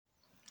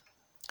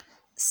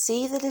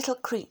See the little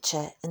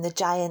creature in the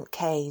giant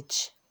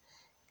cage.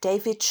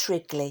 David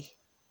Shrigley.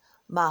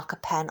 Marker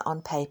pen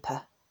on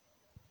paper.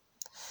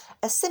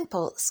 A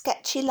simple,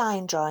 sketchy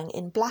line drawing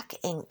in black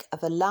ink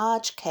of a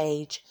large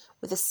cage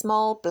with a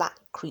small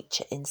black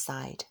creature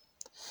inside.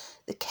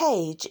 The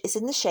cage is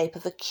in the shape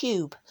of a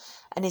cube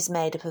and is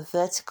made up of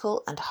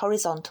vertical and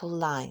horizontal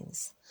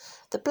lines.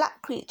 The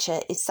black creature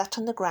is sat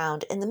on the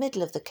ground in the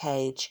middle of the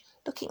cage,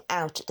 looking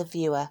out at the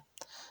viewer.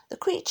 The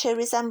creature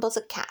resembles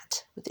a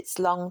cat with its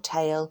long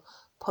tail,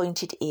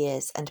 pointed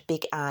ears and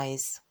big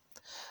eyes.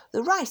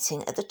 The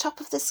writing at the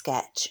top of the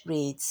sketch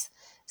reads,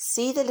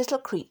 "See the little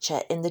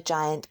creature in the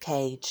giant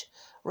cage,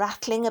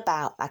 rattling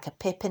about like a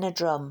pip in a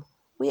drum.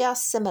 We are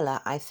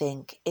similar, I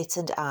think, it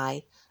and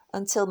I,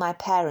 until my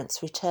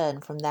parents return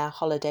from their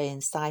holiday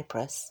in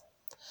Cyprus."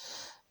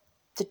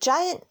 The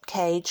giant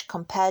cage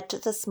compared to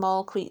the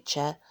small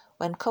creature,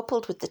 when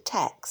coupled with the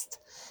text,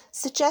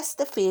 suggests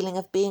the feeling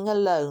of being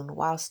alone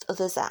whilst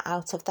others are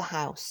out of the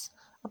house,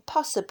 and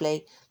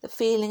possibly the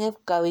feeling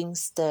of going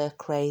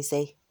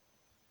stir-crazy.